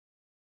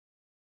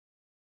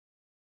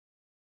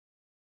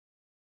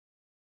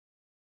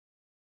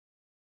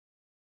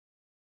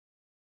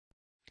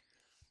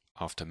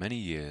After many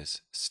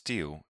years,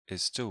 steel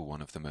is still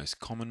one of the most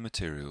common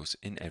materials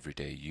in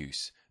everyday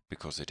use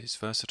because it is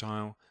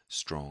versatile,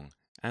 strong,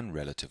 and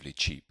relatively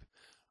cheap.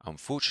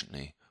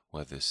 Unfortunately,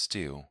 where there's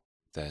steel,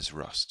 there's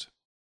rust.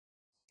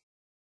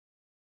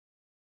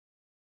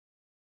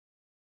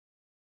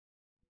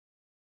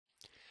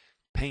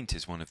 Paint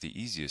is one of the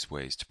easiest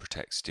ways to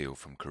protect steel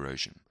from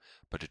corrosion,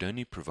 but it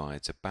only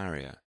provides a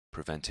barrier,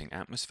 preventing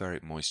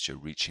atmospheric moisture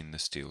reaching the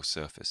steel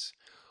surface.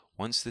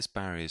 Once this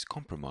barrier is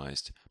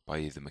compromised by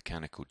either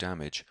mechanical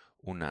damage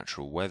or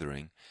natural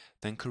weathering,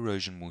 then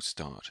corrosion will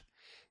start.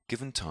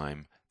 Given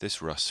time,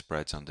 this rust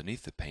spreads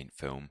underneath the paint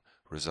film,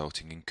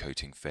 resulting in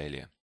coating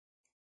failure.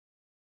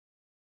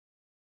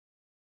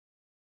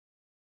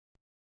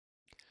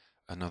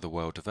 Another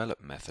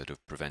well-developed method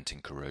of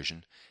preventing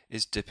corrosion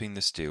is dipping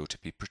the steel to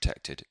be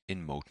protected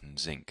in molten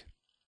zinc.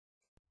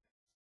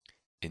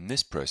 In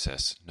this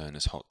process, known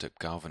as hot dip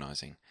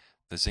galvanizing,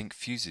 the zinc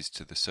fuses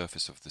to the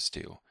surface of the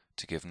steel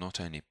to give not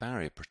only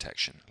barrier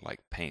protection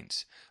like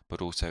paints,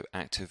 but also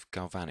active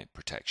galvanic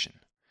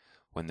protection.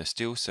 When the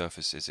steel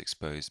surface is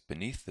exposed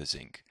beneath the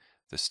zinc,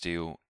 the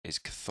steel is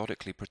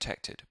cathodically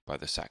protected by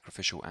the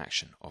sacrificial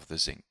action of the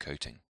zinc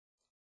coating.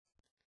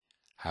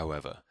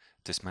 However,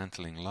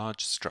 dismantling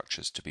large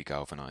structures to be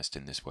galvanized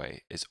in this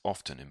way is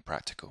often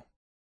impractical.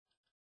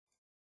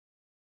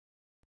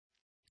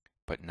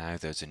 But now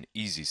there's an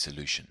easy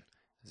solution: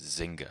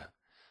 Zinga.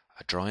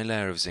 A dry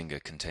layer of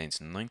Zinga contains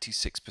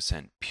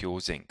 96% pure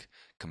zinc,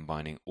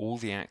 combining all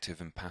the active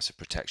and passive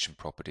protection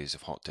properties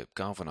of hot dip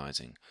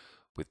galvanizing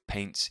with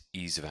paint's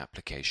ease of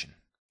application.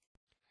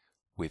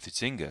 With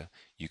Zinga,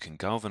 you can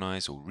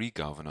galvanize or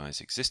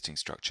re-galvanize existing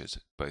structures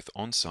both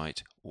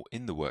on-site or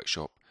in the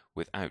workshop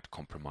without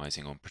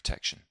compromising on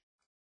protection.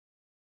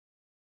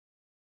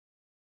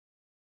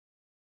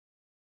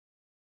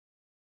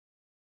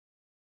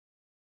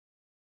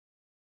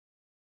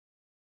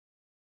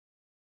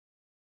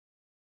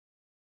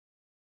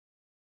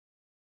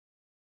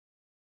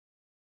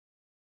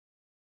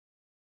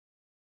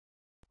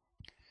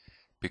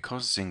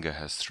 Because Zinga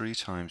has 3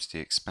 times the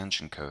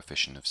expansion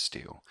coefficient of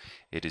steel,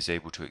 it is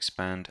able to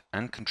expand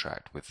and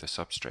contract with the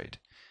substrate.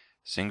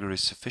 Zinga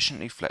is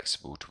sufficiently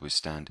flexible to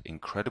withstand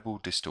incredible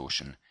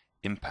distortion,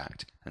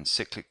 impact, and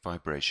cyclic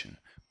vibration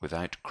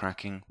without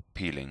cracking,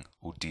 peeling,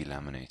 or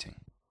delaminating.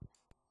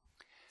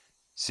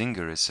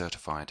 Zinga is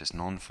certified as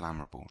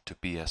non-flammable to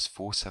BS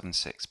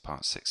 476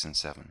 Part 6 and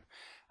 7,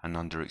 and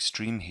under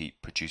extreme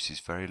heat produces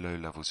very low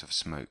levels of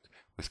smoke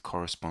with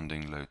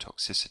corresponding low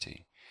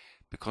toxicity.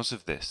 Because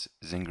of this,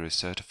 Zinga is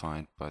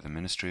certified by the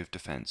Ministry of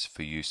Defense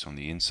for use on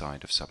the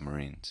inside of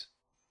submarines.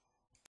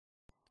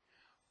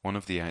 One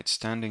of the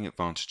outstanding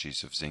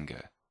advantages of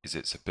Zinga is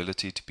its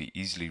ability to be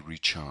easily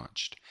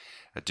recharged.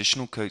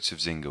 Additional coats of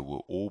Zinga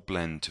will all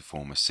blend to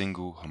form a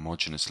single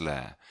homogeneous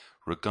layer,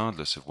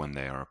 regardless of when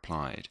they are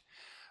applied.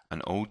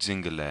 An old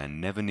Zinga layer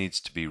never needs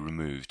to be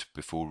removed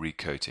before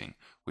recoating,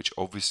 which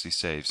obviously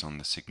saves on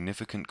the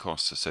significant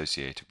costs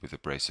associated with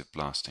abrasive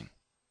blasting.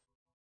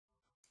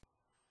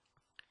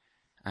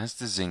 As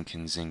the zinc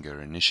in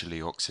Zinga initially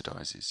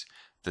oxidizes,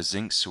 the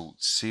zinc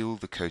salts seal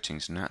the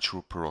coating's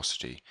natural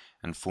porosity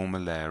and form a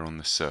layer on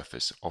the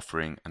surface,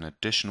 offering an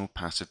additional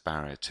passive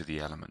barrier to the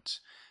elements.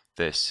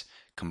 This,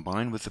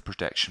 combined with the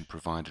protection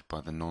provided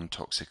by the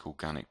non-toxic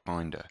organic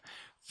binder,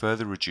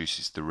 further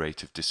reduces the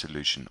rate of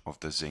dissolution of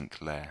the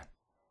zinc layer.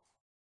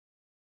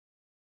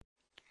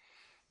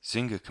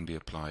 Zinga can be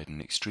applied in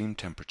extreme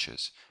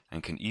temperatures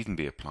and can even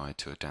be applied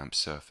to a damp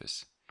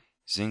surface.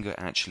 Zinga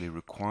actually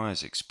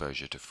requires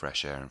exposure to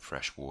fresh air and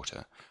fresh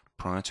water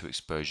prior to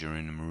exposure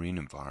in a marine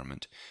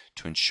environment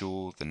to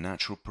ensure the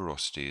natural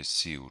porosity is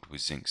sealed with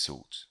zinc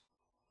salts.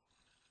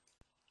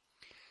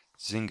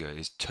 Zinga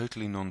is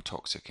totally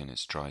non-toxic in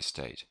its dry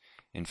state.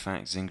 In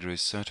fact, Zinga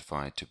is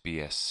certified to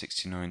BS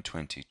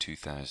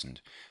 6920-2000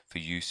 for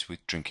use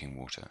with drinking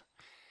water.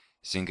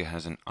 Zinga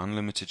has an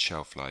unlimited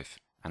shelf life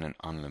and an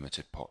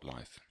unlimited pot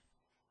life.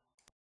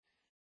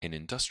 In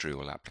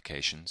industrial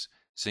applications,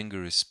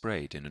 Zinga is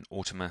sprayed in an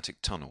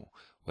automatic tunnel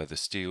where the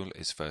steel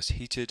is first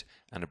heated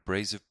and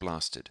abrasive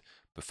blasted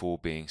before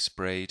being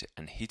sprayed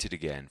and heated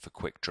again for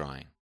quick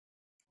drying.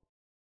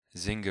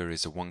 Zinga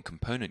is a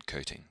one-component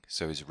coating,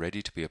 so is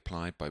ready to be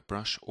applied by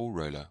brush or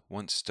roller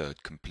once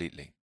stirred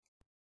completely.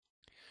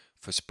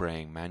 For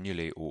spraying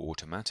manually or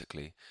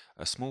automatically,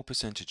 a small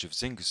percentage of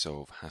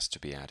Zingasolve has to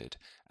be added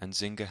and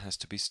Zinga has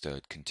to be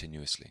stirred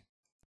continuously.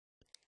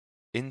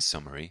 In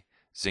summary,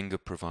 Zinga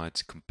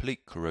provides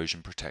complete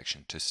corrosion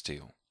protection to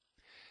steel.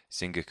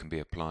 Zinga can be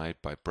applied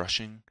by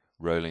brushing,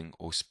 rolling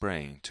or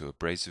spraying to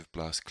abrasive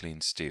blast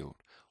clean steel,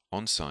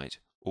 on-site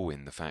or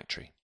in the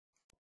factory.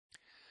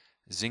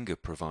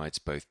 Zinga provides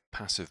both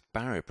passive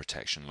barrier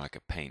protection like a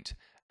paint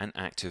and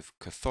active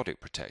cathodic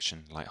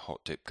protection like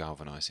hot dip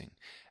galvanizing,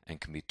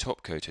 and can be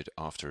top coated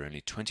after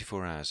only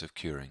 24 hours of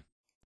curing.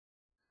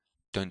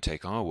 Don't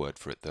take our word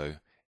for it though,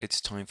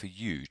 it's time for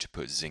you to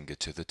put Zinga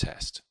to the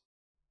test.